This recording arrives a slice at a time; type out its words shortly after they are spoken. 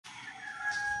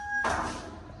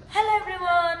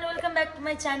Back to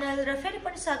my channel र फेरि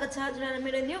पनि स्वागत छ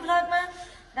मेरो न्यू भ्लगमा।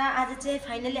 र आज चाहिँ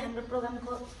फाइनली हाम्रो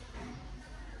प्रोग्रामको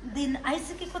दिन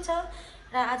आइसकेको छ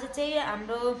र आज चाहिँ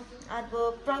हाम्रो अब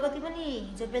प्रगति पनि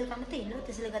हिजो बेलुका मात्रै हिँड्नु,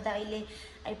 त्यसैले गर्दा अहिले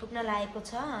आइपुग्न लागेको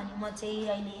छ। अनि म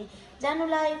चाहिँ अहिले जानु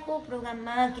लागेको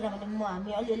प्रोग्राममा, किनभने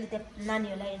हामी अलिअलि त्यहाँ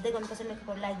नानीहरूलाई हेर्दै गर्नुपर्छ,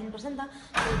 मेकअपहरू लगाइदिनुपर्छ नि त,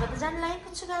 त्यसले गर्दा जानु लागेको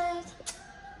छु गाइस।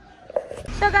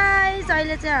 सो गाइस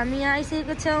अहिले चाहिँ हामी यहाँ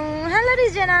आइसकेको छौँ। हेलो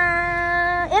रिजेना,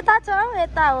 यता छ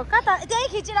यता हो कता, त्यही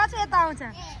खिचिरहेको छु, यता आउँछ।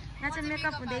 यहाँ चाहिँ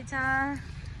मेकअप हुँदैछ,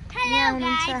 यहाँ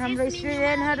हुनुहुन्छ हाम्रो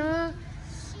स्टुडेन्टहरू,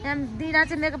 यहाँ दिना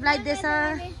चाहिँ मेकअप लगाइदिँदैछ।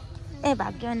 ए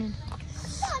भाग्य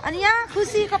अनि यहाँ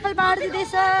खुसी कपाल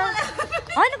बारिदिँदैछ।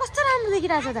 होइन कस्तो राम्रो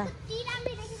देखिरहेछ त।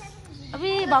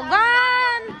 अबे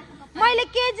भगवान्, मैले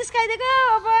के जिस्काइदिएको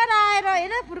अब आएर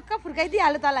होइन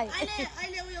फुर्काइदिइहाल्यो तँलाई।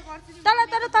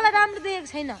 तँलाई राम्रो देखेको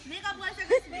छैन।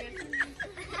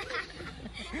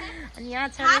 अनि यहाँ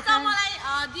छ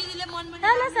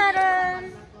हेलो सारन,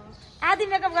 आधी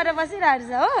मेकअप गरेर बसिरहेको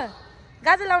छ हो,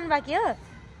 गाजर लाउनु बाँकी हो।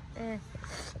 ए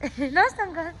नमस्ते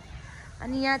अङ्कल।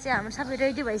 अनि यहाँ चाहिँ हाम्रो सबै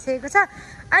रेडी भइसकेको छ।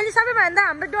 अहिले सबैभन्दा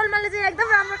हाम्रो डोल्माले चाहिँ एकदम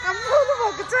राम्रो काम गर्नु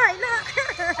भएको छ होइन।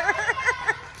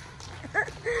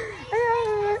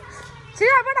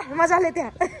 छिराबाट मजाले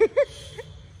त्यहाँ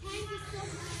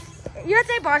यो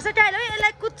चाहिँ भर्सटाइल हो,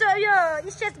 यसलाई कुच्चो यो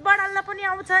स्टेज बढाल्न पनि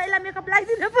आउँछ, यसलाई मेकअप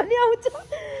लगाइदिन पनि आउँछ,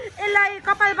 यसलाई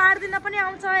कपाल बारिदिन पनि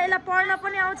आउँछ, यसलाई पढ्न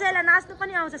पनि आउँछ, यसलाई नाच्नु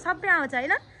पनि आउँछ, सबै आउँछ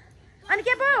होइन। अनि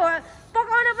के पो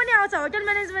पकाउन पनि आउँछ, होटल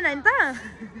म्यानेजमेन्ट होइन त।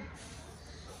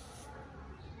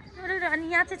 अनि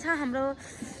यहाँ चाहिँ छ हाम्रो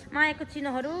मायाको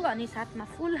चिनोहरू, अनि साथमा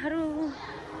फुलहरू।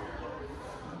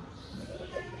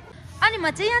 अनि म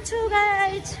चाहिँ यहाँ छु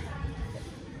गाइज।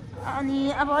 अनि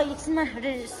अब एकछिनमा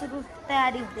सुरु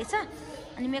तयारी हुँदैछ।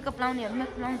 अनि मेकअप लाउनेहरू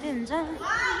मेकअप लाउँदै हुन्छ।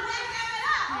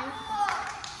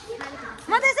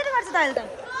 म त यसरी गर्छु त अहिले त।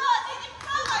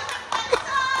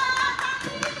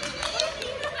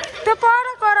 त्यो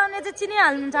कराउने चाहिँ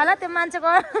चिनिहाल्नुहुन्छ होला, त्यो मान्छेको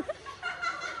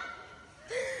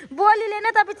बोलीले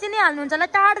नै तपाईँ चिनिहाल्नुहुन्छ होला,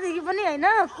 टाढोदेखि पनि होइन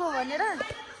को भनेर।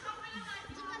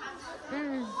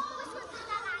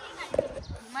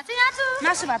 म चाहिँ यहाँ छु,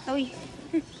 मासु भात त उही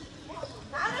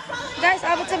गाइस।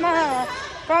 अब चाहिँ म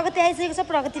प्रगति आइसकेको छ,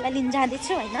 प्रगतिलाई लिन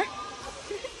जाँदैछु होइन।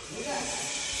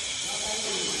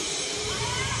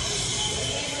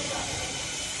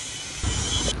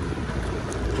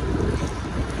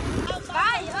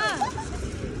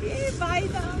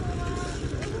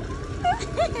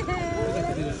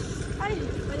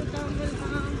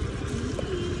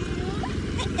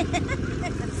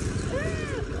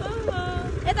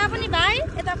 यता पनि भाइ,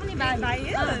 यता पनि भाइ।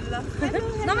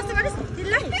 नमस्ते गरिस्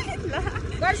तिमीलाई,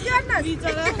 गरिस् कि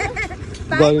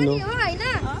भाइ पनि हो होइन।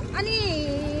 अनि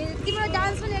तिम्रो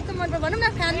डान्स पनि एकदम मन पर्छ, भनौँ न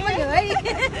फ्यान पनि हो है।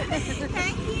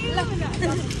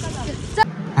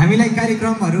 हामीलाई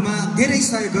कार्यक्रमहरूमा धेरै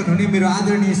सहयोग गर्नुहुने मेरो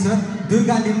आदरणीय सर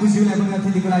दुर्गा लिम्बुज्यूलाई पनि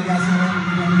अतिथिको लागि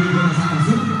अनुरोध गर्न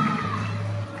चाहन्छु।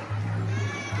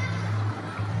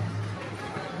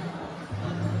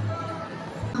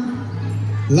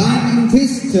 लाइन एन्ड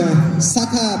फिस्ट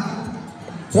शाखा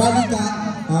प्रालिका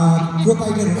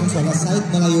प्रोपाइटर हुनुहुन्छ होला सायद,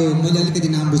 मलाई यो मैले अलिकति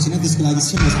नाम बुझिनँ, त्यसको लागि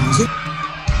क्षमा चाहन्छु।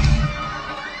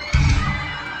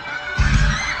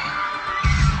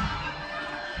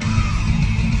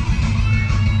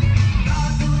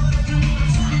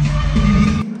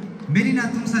 मेरिना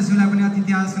तुम्साज्यूलाई पनि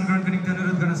अतिथि आसन ग्रहणको निम्ति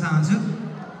अनुरोध गर्न चाहन्छु।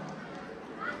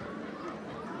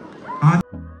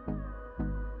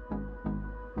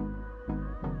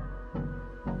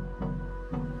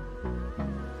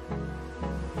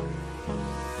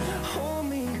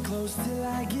 Till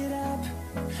I get up,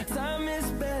 time is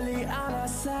barely on our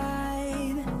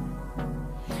side.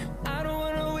 I don't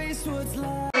wanna waste what's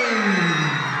left.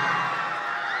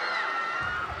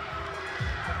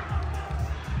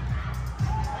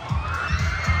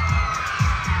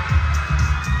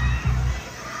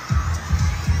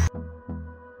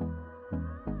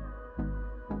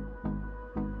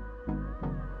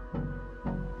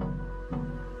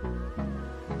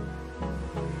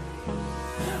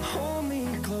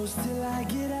 Till I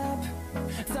get up,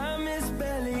 time is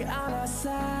barely on our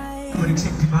side.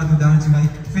 परीक्षक बहादुर धारणजीलाई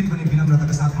फेरि पनि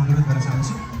विनम्रताका साथ अनुरोध गर्न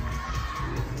चाहन्छु।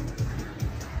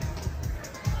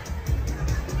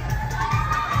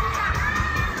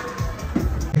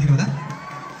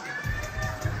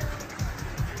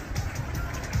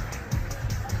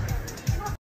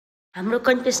 हाम्रो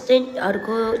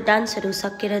कन्टेस्टेन्टहरूको डान्सहरू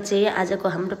सकेर चाहिँ आजको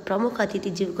हाम्रो प्रमुख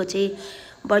अतिथिज्यूको चाहिँ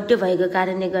बर्थडे भएको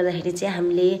कारणले गर्दाखेरि चाहिँ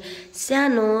हामीले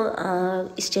सानो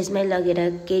स्टेजमै लगेर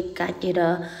केक काटेर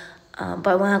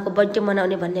उहाँको बर्थडे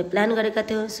मनाउने भन्ने प्लान गरेका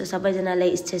थियौँ। सो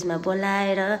सबैजनालाई स्टेजमा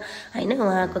बोलाएर होइन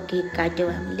उहाँको केक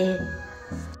काट्यौँ हामीले।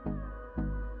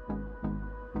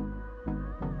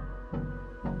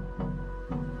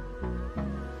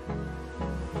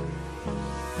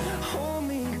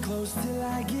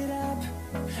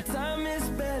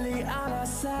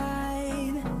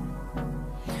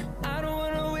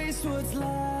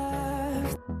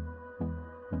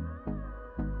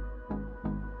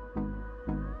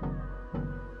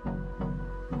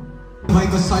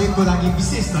 भएको सहयोगको लागि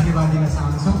विशेष धन्यवाद दिन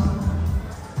चाहन्छौँ।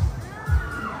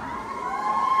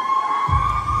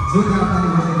 जोरदार ताली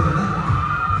बजाइदिनु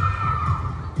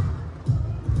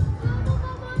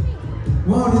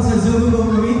उहाँहरू छ जोबुको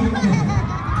मम्मी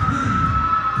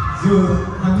जो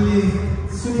हामीले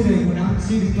सुनिरहेको नाम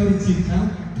परिचित नाम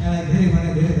यहाँलाई धेरैभन्दा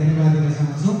धेरै धन्यवाद दिन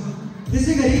चाहन्छौँ।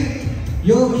 त्यसै गरी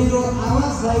यो मेरो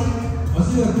आवाजलाई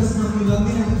हजुरहरूको सामु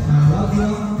लगिदिन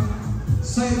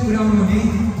सहयोग पुर्याउनु हुने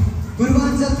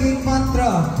पूर्वाञ्चलको एकमात्र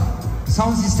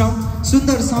साउन्ड सिस्टम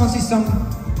सुन्दर साउन्ड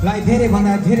सिस्टमलाई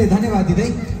धेरैभन्दा धेरै धन्यवाद दिँदै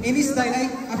एनिस दाईलाई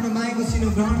आफ्नो मायाको सिनो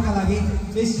ग्रहणका लागि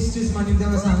यस स्टेजमा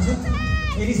निम्त्याउन चाहन्छु।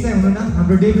 एनिस दाई हुनुहुन्न,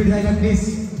 हाम्रो डेभिड दाईलाई प्लिज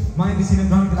मायाको सिनो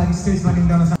ग्रहणका लागि स्टेजमा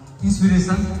निम्त्याउन चाहन्छु।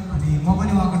 इन्सपिरेसन अनि म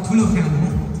पनि उहाँको ठुलो फ्यान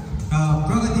हुँ र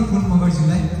प्रगति पुन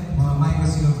मगर्जीलाई म मायाको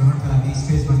सिनो ग्रहणका लागि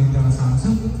स्टेजमा निम्त्याउन चाहन्छु।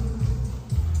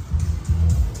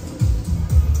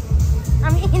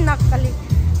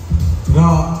 र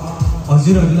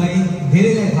हजुरहरूलाई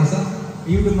धेरैलाई थाहा छ,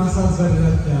 युट्युबमा सर्च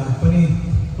गरेर पनि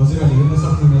हजुरहरूले हेर्न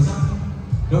सक्नुहुनेछ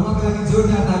र उहाँको लागि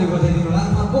जोरदार ताली बजाइदिनु होला।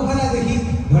 पोखरादेखि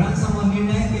धरानसम्म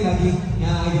निर्णायककै लागि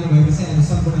यहाँ आइदिनु भएको छ, हामी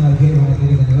सम्पूर्णलाई धेरैभन्दा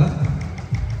धेरै धन्यवाद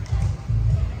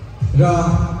र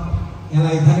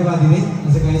यहाँलाई धन्यवाद दिँदै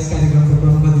आजका यस कार्यक्रमको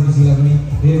प्रमुख अतिथिजीलाई पनि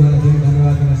धेरैभन्दा धेरै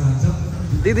धन्यवाद दिन चाहन्छौँ।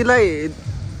 दिदीले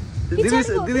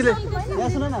यहाँ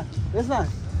सुन न, यसमा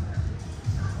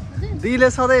दिदीले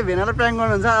सधैँ भेनालाई प्र्याङ्क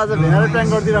गर्नुहुन्छ, आज भेनालाई प्र्याङ्क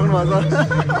गरिदिइराख्नु भएको छ।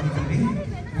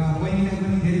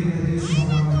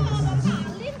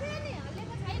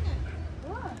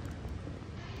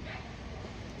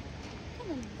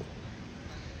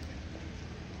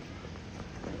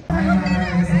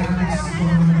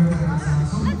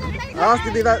 हस्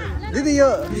दिदी दिदी यो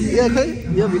खै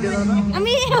यो भिडियो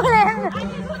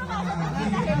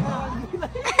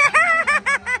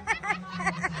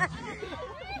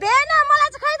मलाई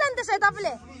चाहिँ खाइदिनु त्यसै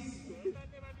तपाईँले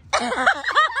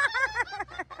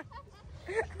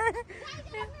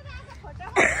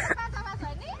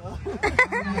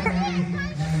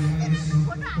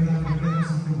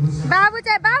बाबु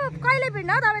कहिले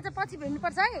भिड्नु हौ? तपाईँ चाहिँ पछि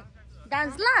भिड्नुपर्छ है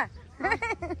डान्स ल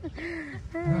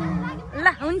ल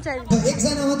हुन्छ।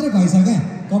 एकजना मात्रै भएछ क्या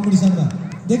कम्पिटिसनमा,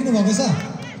 देख्नु भएको छ?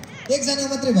 एकजना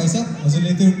मात्रै भएछ।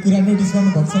 हजुरले त्यो कुरा नोटिस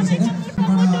गर्नुभएको छ छैन?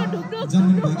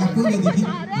 जन्मिनुभएका पहिलेदेखि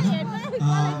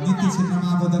नृत्य क्षेत्रमा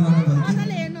आबद्ध रहनुभएकी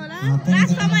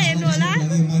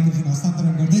माइक्रोफोन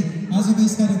हस्तान्तरण गर्दै आजको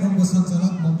यस कार्यक्रमको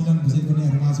सञ्चालक म मिलन भुजेल पनि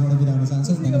माझबाट बिदा हुन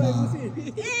चाहन्छु। धन्यवाद।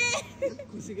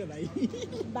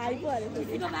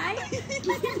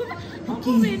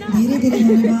 धेरै धेरै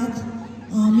धन्यवाद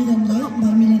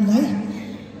मिलनलाई।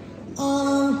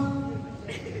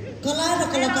 कला र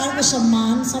कलाकारको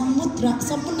सम्मान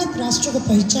समुन्नत राष्ट्रको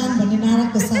पहिचान भन्ने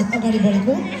नाराको साथ अगाडि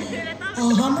बढेको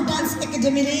हाम्रो डान्स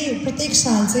एकाडेमीले प्रत्येक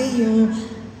साल चाहिँ यो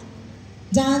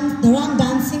धरान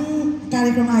डान्सिङ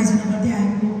कार्यक्रम आयोजना गर्दै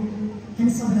आएको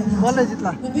हामी सबैलाई थाहा छ। र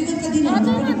विगतका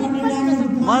दिनहरूमा पनि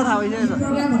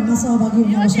प्रोग्रामहरूमा सहभागी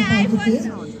हुन अवसर पाएको थिएँ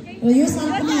र यो साल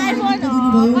पनि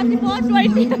दिनुभयो।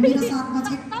 मेरो साथमा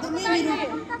चाहिँ एकदमै मेरो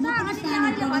म पनि फ्यान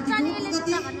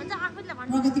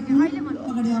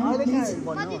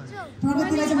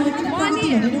प्रगतिलाई चाहिँ मैले किन प्रगति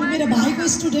भनेर मेरो भाइको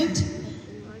स्टुडेन्ट,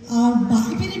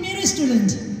 भाइ पनि मेरो स्टुडेन्ट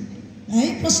है,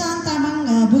 प्रशान्त तामाङ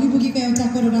बुगीको एउटा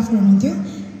कोरियोग्राफर हुनुहुन्थ्यो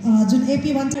जुन AP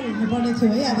 1 हुनुपर्ने थियो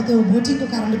है। अब त्यो भोटिङको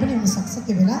कारणले पनि हुनसक्छ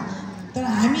त्यो बेला, तर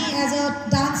हामी एज अ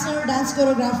डान्स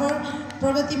कोरियोग्राफर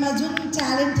प्रगतिमा जुन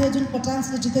ट्यालेन्ट थियो, जुन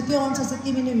पोटेन्सियलिटी थियो, त्यो अनुसार चाहिँ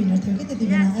तिमी नै विनर थियो कि त्यति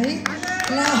बेला है।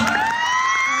 र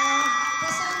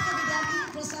प्रशान्तको विद्यार्थी,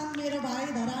 प्रशान्त मेरो भाइ,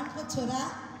 धरानको छोरा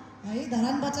है,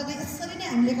 धरानबाट नै यसरी नै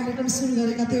हामीले कार्यक्रम सुरु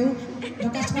गरेका थियौँ र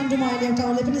काठमाडौँमा अहिले एउटा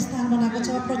उसले पनि स्थान बनाएको छ।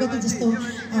 प्रगति जस्तो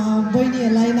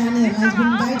बहिनीहरूलाई, नानीहरूलाई जुन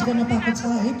गाइड गर्न पाएको छ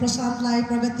है, प्रशान्तलाई,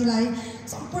 प्रगतिलाई,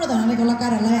 सम्पूर्ण धराने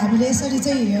कलाकारहरूलाई हामीले यसरी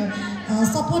चाहिँ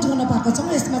सपोर्ट गर्न पाएको छौँ।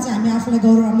 यसमा चाहिँ हामी आफूलाई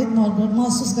गौरवान्वित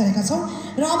महसुस गरेका छौँ।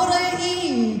 र अब रह्यो यी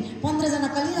 15 जना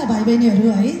कलिला भाइ बहिनीहरू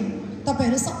है,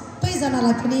 तपाईँहरू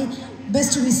सबैजनालाई पनि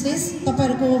बेस्ट विसेस।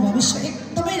 तपाईँहरूको भविष्य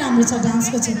एकदमै राम्रो छ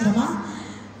डान्सको क्षेत्रमा।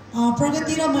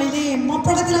 प्रगति र म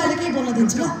प्रगतिलाई अहिले केही बोल्न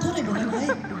दिन्छु ल, थोरै बोल्नु है,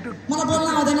 मलाई बोल्न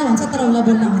आउँदैन भन्छ तर उसलाई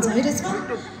बोल्न आउँछ है रेशमा।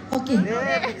 ओके,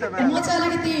 म चाहिँ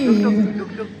अलिकति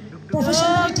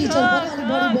प्रोफेसनल टिचर पनि अलिक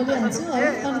बढी बोलिहाल्छु है,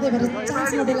 अनि त्यही भएर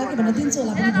चान्स नदेला कि भनेर दिन्छु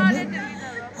होला पनि बोल्ने।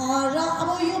 र अब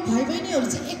यो भाइ बहिनीहरू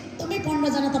चाहिँ एकदमै 15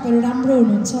 जना तपाईँहरू राम्रो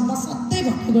हुनुहुन्छ। म सधैँ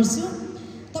भन्ने गर्छु,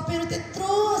 तपाईँहरू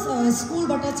त्यत्रो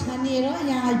स्कुलबाट छानिएर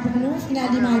यहाँ आइपुग्नु,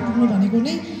 फिनालीमा आइपुग्नु भनेको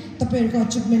नै तपाईँहरूको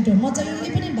अचिभमेन्ट हो। म जहिले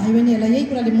पनि भाइ बहिनीहरूलाई यही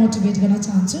कुराले मोटिभेट गर्न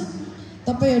चाहन्छु।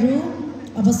 तपाईँहरू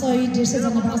अब 100-150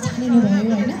 जनाबाट छानिनु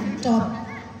भयो होइन, टप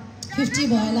 50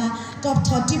 भयो होला, टप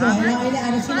 30 भयो होला, अहिले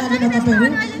आएर फिनालीमा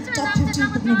तपाईँहरू टप 15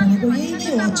 पुग्नु भनेको यही नै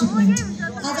हो अचिभमेन्ट।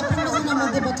 आज 15 जना दुईजना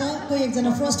मध्येबाट कोही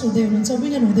एकजना फर्स्ट हुँदै हुनुहुन्छ,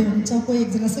 विनर हुँदै हुनुहुन्छ, कोही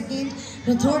एकजना सेकेन्ड र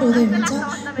थर्ड हुँदै हुनुहुन्छ।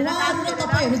 उहाँहरू र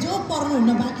तपाईँहरू जो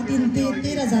पर्नुहुन्न बाँकी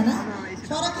 13जना,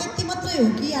 फरक यति मात्रै हो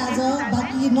कि आज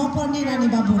बाँकी नपर्ने नानी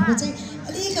बाबुहरूको चाहिँ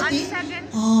अलिकति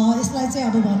यसलाई चाहिँ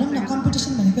अब भनौँ न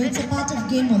कम्पिटिसन भनेको it's a part of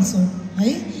game also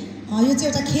है। यो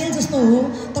चाहिँ एउटा खेल जस्तो हो।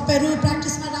 तपाईँहरू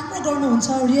प्र्याक्टिसमा राम्रो गर्नुहुन्छ,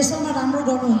 रिहर्सलमा राम्रो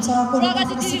गर्नुहुन्छ,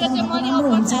 राम्रो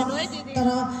हुन्छ, तर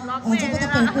जब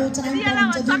तपाईँहरूको टाइम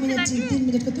पर्नुहुन्छ 2 मिनट 3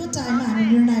 मिनटको त्यो टाइममा हामी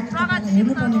निर्णायक तपाईँलाई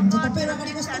हेर्नुपर्ने हुन्छ। तपाईँहरू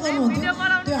अगाडि कस्तो गर्नुहुन्थ्यो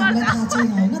त्यो हामीलाई थाहा छैन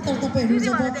होइन, तर तपाईँहरू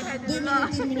जब 2 मिनट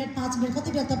 3 मिनट 5 मिनट कति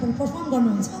बेला तपाईँहरू पर्फर्म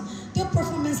गर्नुहुन्छ त्यो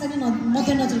पर्फर्मेन्सलाई नै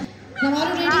मध्यनजर।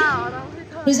 नमाहरू रेडी,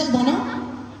 रिजल्ट भनौँ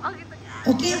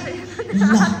ओके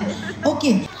ल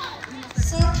ओके।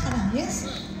 सरखाना यस,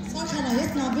 सरखाना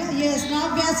यस नव्या, यस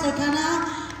नव्या सरखाना,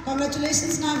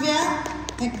 कङ्ग्रेचुलेसन्स नव्या,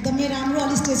 एकदमै राम्रो।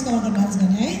 अलि स्टेज कभर गरेर डान्स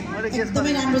गर्ने है,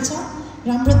 एकदमै राम्रो छ,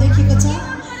 राम्रो देखिएको छ।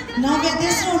 नव्या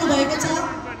तेस्रो हुनुभएको छ।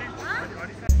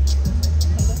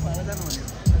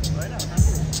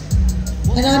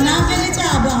 र नव्याले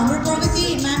चाहिँ अब हाम्रो प्रगति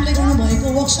म्यामले गर्नुभएको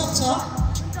वर्कसप छ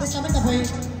त्यसमा पनि तपाईँ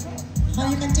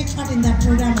you can take part in that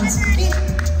programme also okay.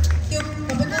 त्यो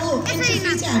तपाईँको एन्ट्री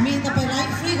फी चाहिँ हामी तपाईँलाई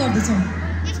फ्री गर्दैछौँ।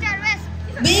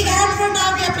 Big hand for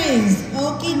Navya please.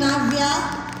 Okay Navya,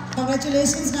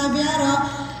 congratulations Navya. र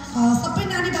सबै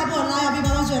नानी बाबुहरूलाई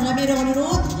अभिभावकहरूलाई मेरो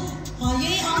अनुरोध,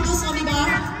 यही आउँदो शनिबार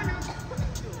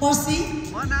पर्सि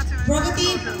प्रगति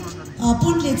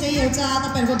पुनले चाहिँ एउटा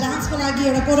तपाईँहरूको डान्सको लागि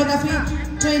एउटा कोरियोग्राफी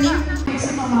ट्रेनिङ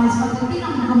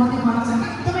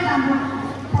एकदमै राम्रो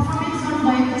पर्फर्मेन्स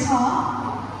गर्नुभएको छ।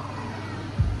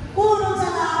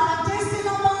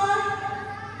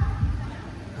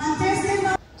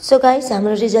 सो गाइस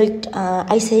हाम्रो रिजल्ट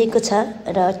आइसकेको छ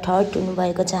र थर्ड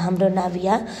हुनुभएको छ हाम्रो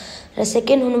नाभिया र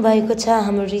सेकेन्ड हुनुभएको छ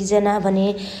हाम्रो रिजना भने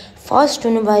फर्स्ट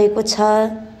हुनुभएको छ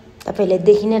तपाईले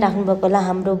देखि नै राख्नुभएको होला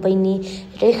हाम्रो बहिनी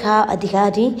रेखा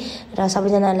अधिकारी र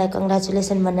सबैजनालाई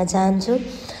कङ्ग्रेचुलेसन भन्न चाहन्छु।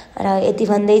 र यति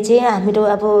भन्दै चाहिँ हाम्रो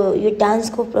अब यो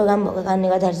डान्सको प्रोग्राम भएको कारणले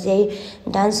गर्दाखेरि चाहिँ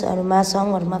डान्सहरुमा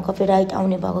सङहरुमा कपिराइट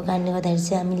आउने भएको कारणले गर्दाखेरि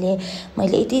चाहिँ हामीले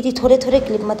मैले यति थोरै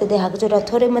क्लिप मात्रै देखाएको छु र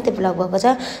थोरै मात्रै भ्लग भएको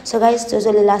छ। सो गाइस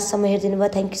जसले लास्टसम्म हेरिदिनु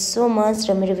भयो थ्यांक यू सो मच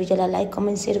र मेरो भिडियोलाई लाइक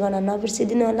कमेन्ट शेयर गर्न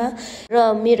नबिर्सिदिनु होला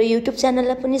र मेरो युट्युब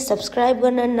च्यानललाई पनि सब्स्क्राइब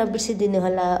गर्न नबिर्सिदिनु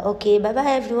होला। Okay bye bye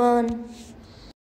everyone.